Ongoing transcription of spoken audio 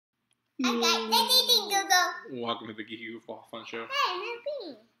Welcome to the Geeky Goofball Fun Show. Hey, my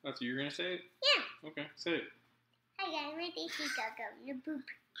That's what you're gonna say it? Yeah. Okay, say it. Hi guys, my name is Goofballs.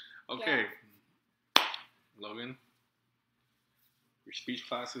 Okay. Logan, your speech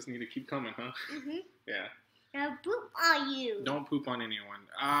classes need to keep coming, huh? Yeah. Now poop on you. Don't poop on anyone.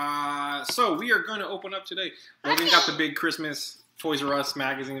 So we are going to open up today. Logan got the big Christmas Toys R Us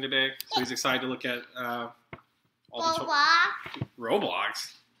magazine today, so he's excited to look at all the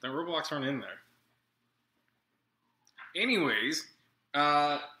Roblox. The Roblox aren't in there. Anyways,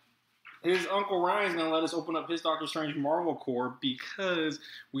 his Uncle Ryan's going to let us open up his Doctor Strange Marvel Core because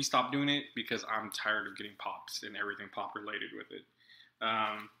we stopped doing it because I'm tired of getting pops and everything pop related with it.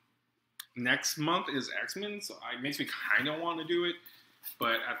 Next month is X-Men, so it makes me kind of want to do it,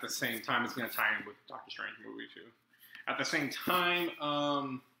 but at the same time, it's going to tie in with Doctor Strange movie too. At the same time,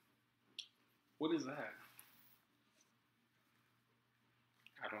 what is that?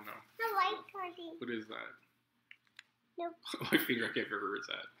 I don't know. I like cardi. What is that? Nope. My finger, I can't remember where it's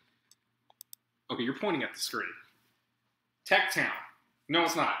at. Okay, you're pointing at the screen. Tech Town. No,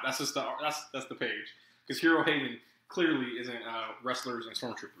 it's not. That's just that's the page. Because Hero Haven clearly isn't wrestlers and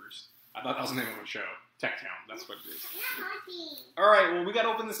stormtroopers. I thought that was the name of the show. Tech Town. That's what it is. All right. Well, we got to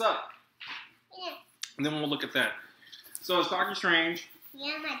open this up. Yeah. And then we'll look at that. So it's Doctor Strange.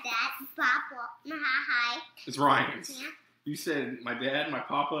 Yeah, my dad, Papa, hi. It's Ryan's. Yeah. You said my dad, my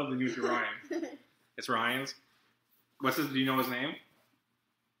papa, then you went to Ryan. It's Ryan's. What's his? Do you know his name?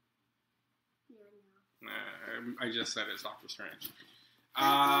 I just said it's Doctor Strange.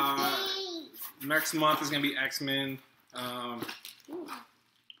 Next month is going to be X-Men.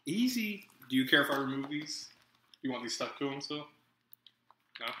 Easy. Do you care if I remove these? You want these stuck to them still?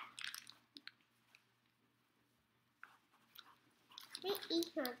 No?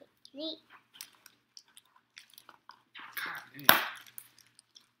 God damn.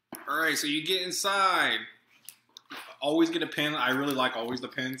 Alright, so you get inside. Always get a pin. I really like always the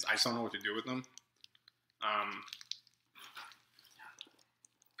pins. I just don't know what to do with them.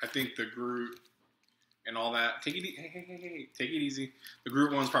 I think the Groot and all that. Take it hey. Take it easy. The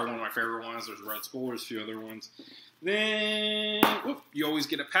Groot one's probably one of my favorite ones. There's Red Skull. There's a few other ones. Then you always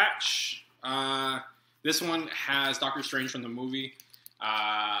get a patch. This one has Doctor Strange from the movie.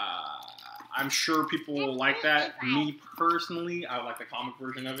 I'm sure people will like that. Me personally, I like the comic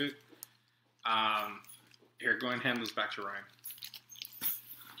version of it. Here, go ahead and hand this back to Ryan.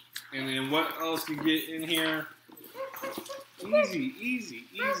 And then what else you get in here? Easy.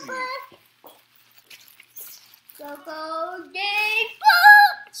 Go, Dave!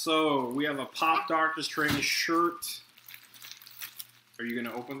 So, we have a Pop Doctor Strange shirt. Are you going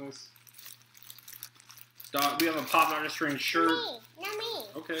to open this? We have a Pop Doctor Strange shirt. Not me.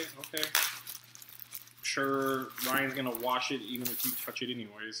 Okay. Sure, Ryan's going to wash it even if you touch it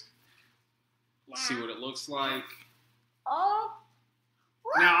anyways. Yeah. See what it looks like. Oh.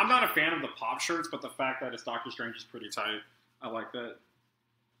 Now, I'm not a fan of the Pop shirts, but the fact that it's Doctor Strange is pretty tight. I like that.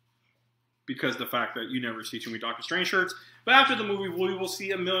 Because the fact that you never see too many Doctor Strange shirts. But after the movie, we will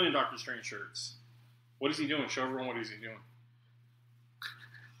see a million Doctor Strange shirts. What is he doing? Show everyone what is he doing.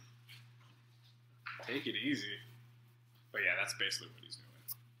 Take it easy. But yeah, that's basically what he's doing.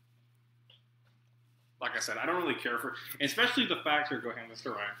 Like I said, I don't really care for... Especially the fact... Here, go hand this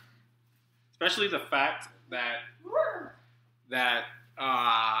to Ryan. Especially the fact that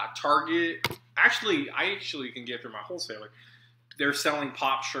Target... I actually can get through my wholesaler. They're selling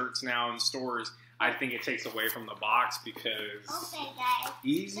Pop shirts now in stores. I think it takes away from the box because... Okay, guys.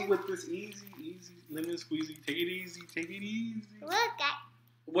 Easy with this. Easy. Lemon squeezy. Take it easy. Look at...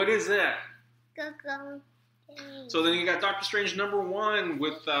 What is that? Go. So then you got Doctor Strange #1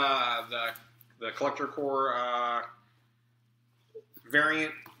 with the Collector Core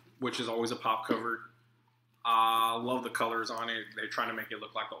variant, which is always a Pop cover. Love the colors on it. They're trying to make it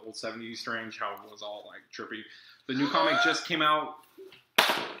look like the old 70s Strange, how it was all like trippy. The new comic just came out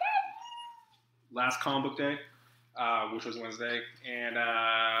last comic book day, which was Wednesday, and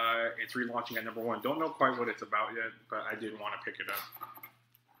it's relaunching at #1. Don't know quite what it's about yet, but I did want to pick it up.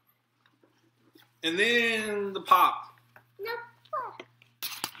 And then the Pop. No.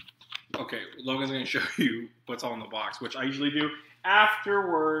 Okay, Logan's going to show you what's all in the box, which I usually do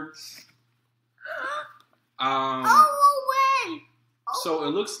afterwards. So it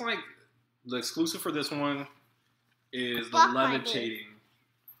looks like the exclusive for this one is the levitating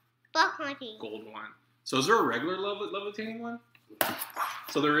gold one. So is there a regular levitating one?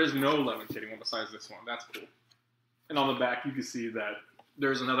 So there is no levitating one besides this one. That's cool. And on the back you can see that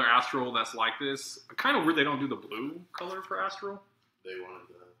there's another Astral that's like this. Kind of weird they don't do the blue color for Astral. They wanted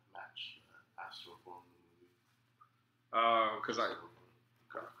to match Astral from the movie. Because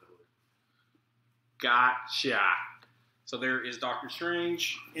Gotcha. So there is Doctor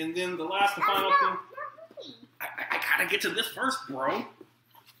Strange. And then the last and final thing. I gotta get to this first, bro.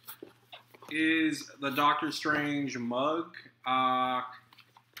 Is the Doctor Strange mug.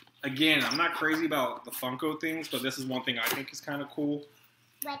 Again, I'm not crazy about the Funko things, but this is one thing I think is kind of cool.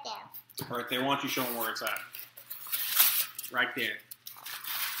 Right there. Right there. Why don't you show them where it's at? Right there.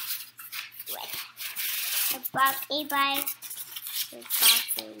 The box A by the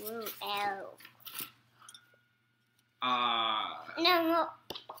box blue L. No.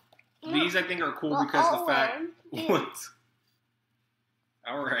 These I think are cool because the fact what?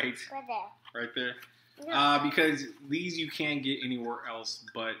 All right. Right there. Right there. No. Because these you can't get anywhere else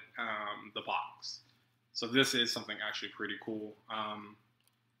but the box. So this is something actually pretty cool.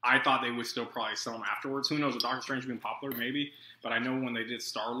 I thought they would still probably sell them afterwards. Who knows? With Doctor Strange being popular, maybe. But I know when they did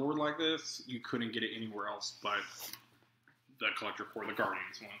Star-Lord like this, you couldn't get it anywhere else but the Collector Core, the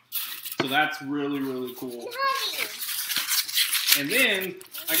Guardians one. So that's really, really cool. And then,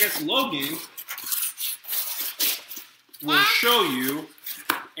 I guess Logan will show you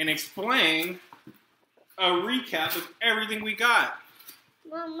and explain a recap of everything we got.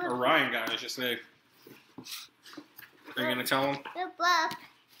 Mama. Or Ryan got, I should say. Are you going to tell him? The book.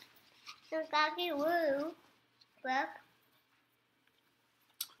 The doggy woo. Book.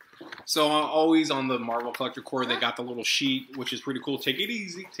 So always on the Marvel Collector Core, they got the little sheet, which is pretty cool. Take it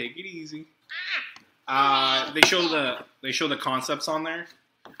easy. Take it easy. They show the concepts on there.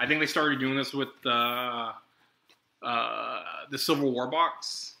 I think they started doing this with the Civil War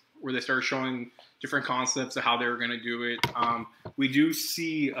box, where they started showing different concepts of how they were going to do it. We do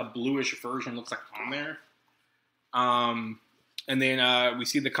see a bluish version, looks like, on there. And then we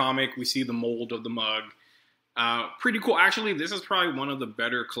see the comic, we see the mold of the mug. Pretty cool. Actually, this is probably one of the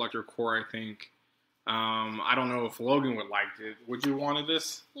better Collector Core, I think. I don't know if Logan would like it. Would you wanted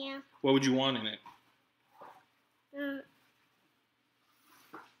this? Yeah. What would you want in it?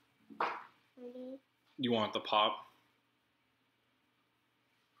 You want the pop?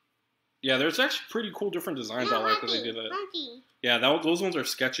 Yeah, there's actually pretty cool different designs. I like that they did that. Yeah, those ones are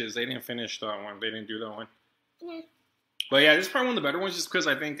sketches. They didn't finish that one. They didn't do that one. Yeah. But yeah, this is probably one of the better ones just because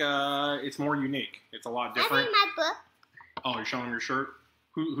I think it's more unique. It's a lot different. I need my book. Oh, you're showing your shirt?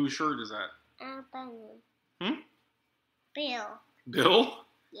 Whose shirt is that? Bill. Bill?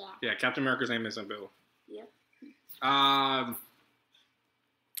 Yeah. Yeah, Captain America's name isn't Bill. Yep.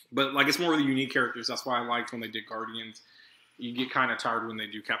 But like it's more of the unique characters. That's why I liked when they did Guardians. You get kind of tired when they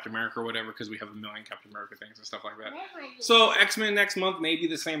do Captain America or whatever because we have a million Captain America things and stuff like that. So X-Men next month may be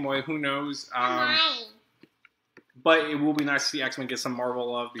the same way. Who knows? But it will be nice to see X-Men get some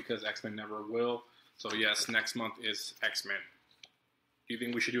Marvel love because X-Men never will. So yes, next month is X-Men. Do you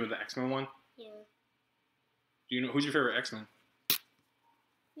think we should do the X-Men one? Yeah. Do you know who's your favorite X-Men?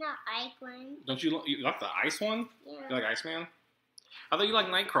 Not Iceland. Don't you like the Ice one? Yeah. You like Iceman? I thought you like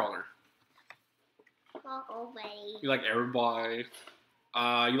Nightcrawler. Not already. You like everybody.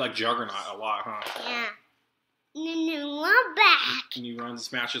 You like Juggernaut a lot, huh? Yeah. No, I'm back. And he runs and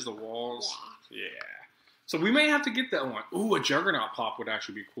smashes the walls. Yeah. Yeah. So we may have to get that one. Ooh, a Juggernaut pop would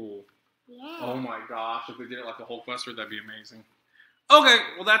actually be cool. Yeah. Oh my gosh, if they did it like a Hulkbuster, that'd be amazing. Okay,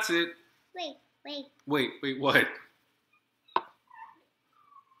 well that's it. Wait. Wait, what?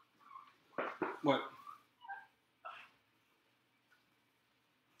 What?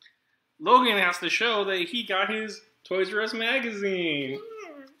 Logan has to show that he got his Toys R Us magazine.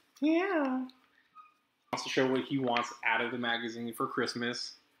 Yeah. He wants to show what he wants out of the magazine for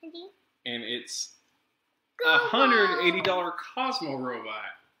Christmas. And it's a $180 Cosmo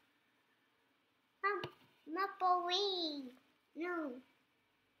robot. Muppleweed. No.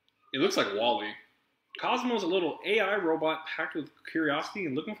 It looks like Wall-E. Cosmo's a little AI robot packed with curiosity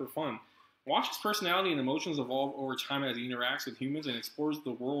and looking for fun. Watch his personality and emotions evolve over time as he interacts with humans and explores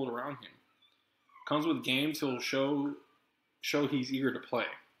the world around him. Comes with games he'll show he's eager to play.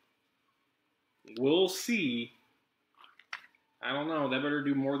 We'll see. I don't know. They better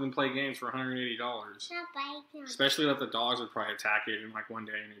do more than play games for $180. Especially that the dogs would probably attack it in like one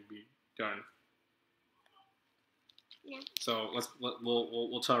day and it'd be done. Yeah. So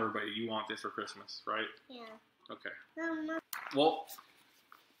we'll tell everybody you want this for Christmas, right? Yeah. Okay. Well,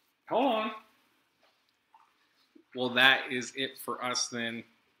 hold on. Well, that is it for us then.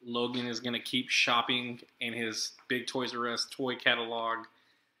 Logan is going to keep shopping in his big Toys R Us toy catalog.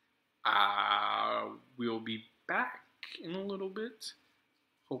 We'll be back in a little bit.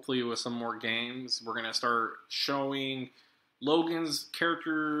 Hopefully with some more games. We're going to start showing Logan's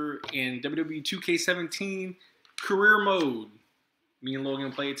character in WWE 2K17 career mode. Me and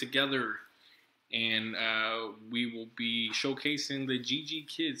Logan play it together. And we will be showcasing the GG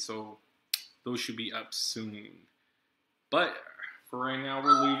kids. So those should be up soon. But for right now,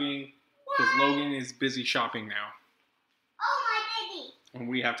 we're leaving because Logan is busy shopping now. Oh my baby! And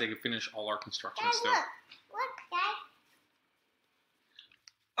we have to finish all our construction Dad, stuff. look, Dad.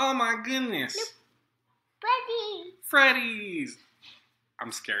 Oh my goodness! Look. Freddy! Freddy's!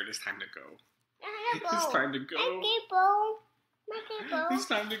 I'm scared. It's time to go. It's time to go. It's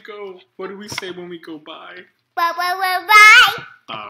time to go. What do we say when we go by? Bye.